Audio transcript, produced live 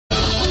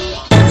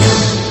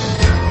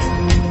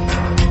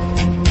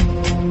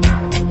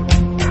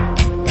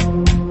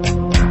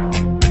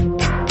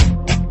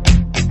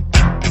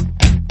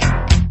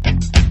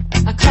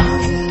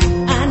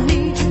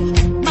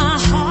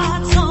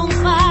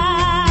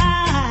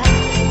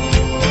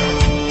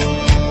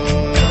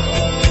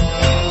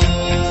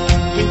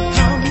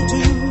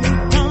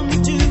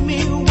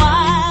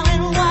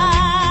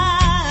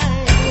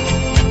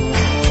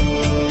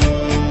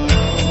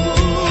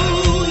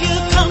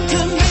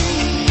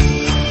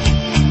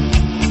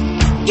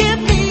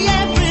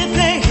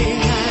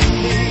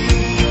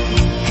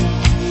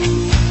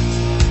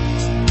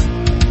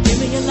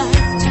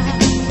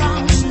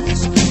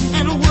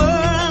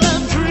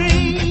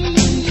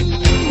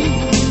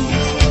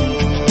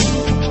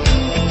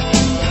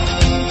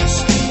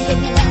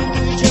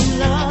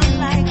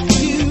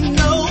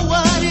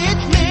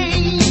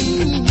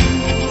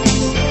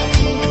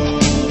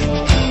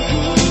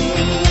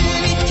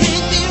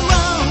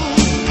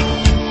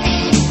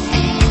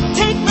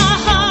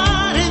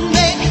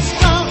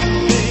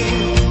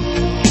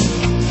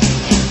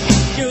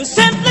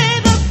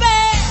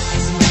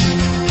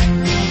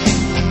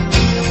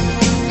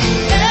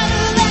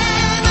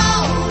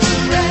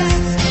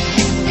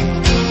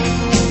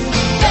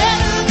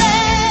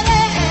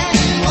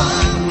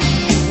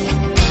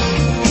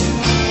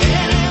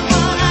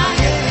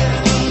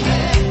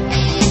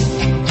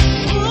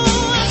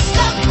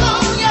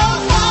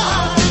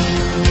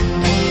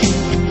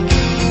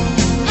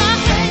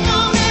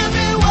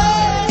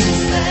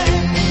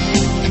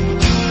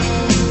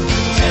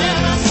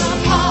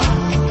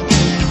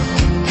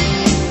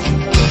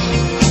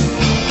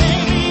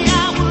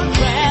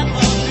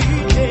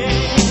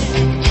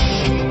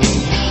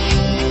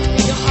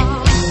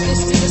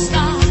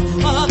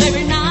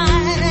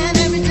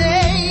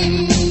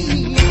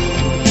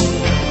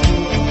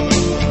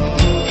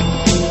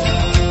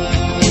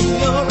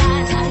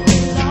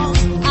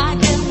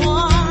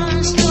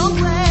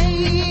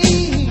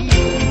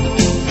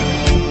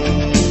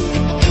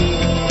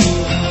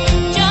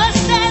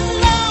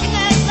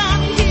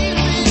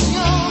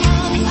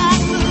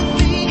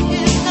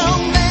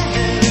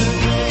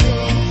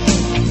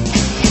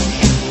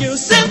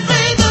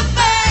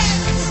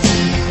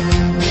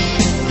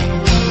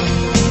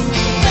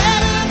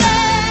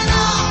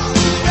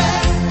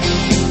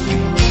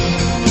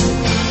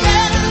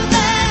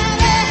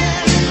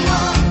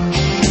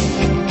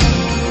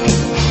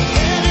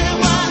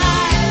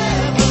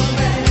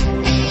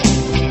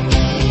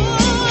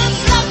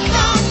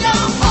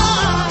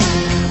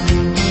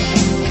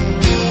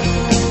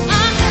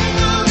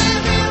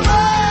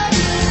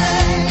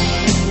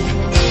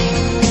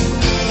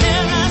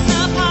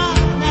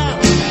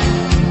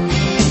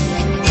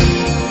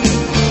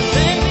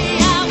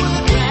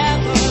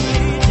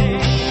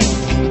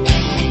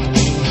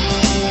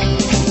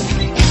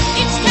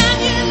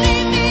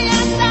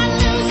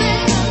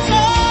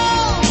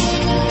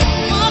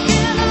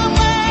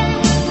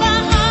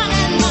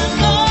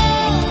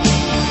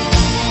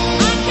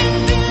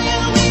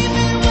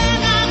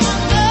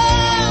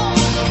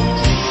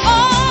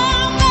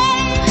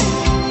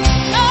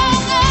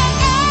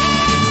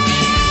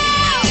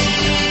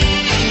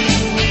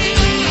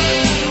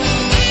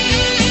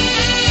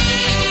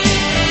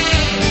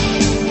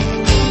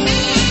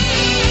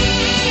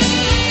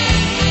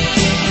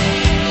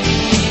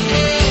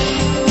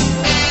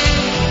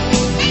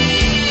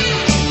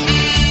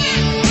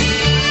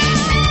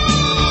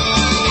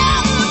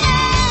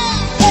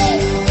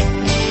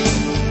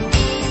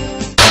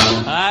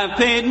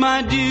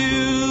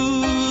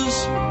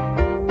refuse.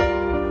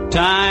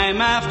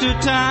 Time after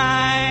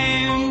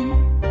time,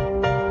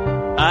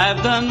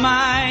 I've done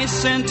my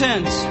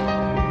sentence,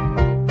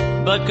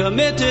 but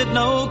committed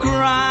no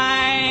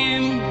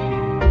crime.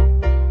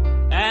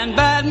 And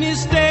bad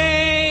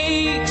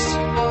mistakes,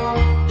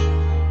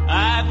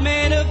 I've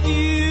made a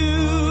few.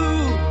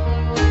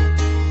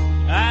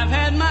 I've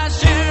had my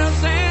share of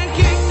sand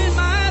kicks in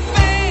my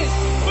face,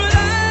 but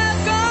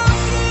I've gone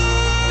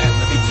through. And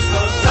the beat just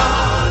goes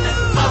on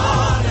and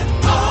on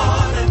and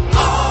on and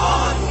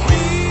on.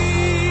 We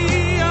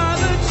are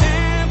the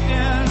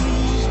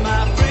champions,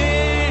 my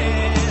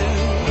friends,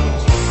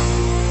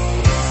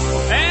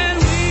 and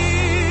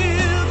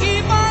we'll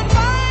keep on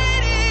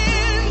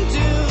fighting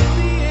till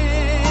the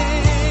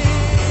end.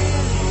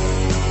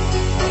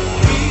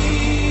 We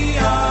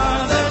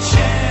are the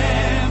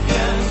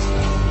champions.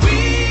 We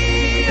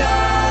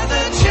are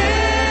the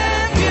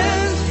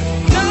champions.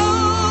 No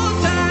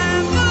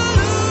time for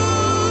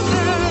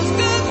losers,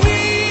 'cause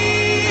we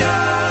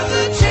are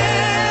the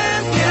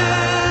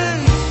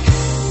champions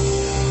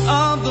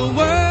of the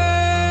world.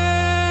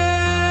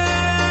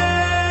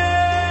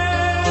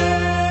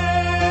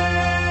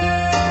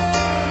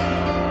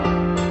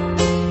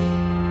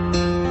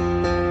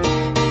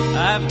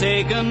 I've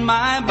taken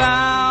my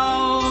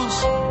bows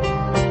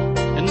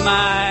and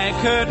my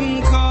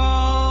curtain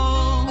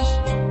calls.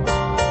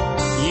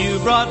 You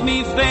brought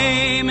me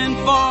fame and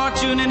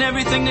fortune and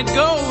everything that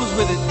goes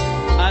with it.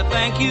 I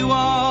thank you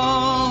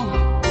all,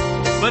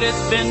 but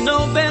it's been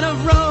no bed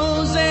of roses.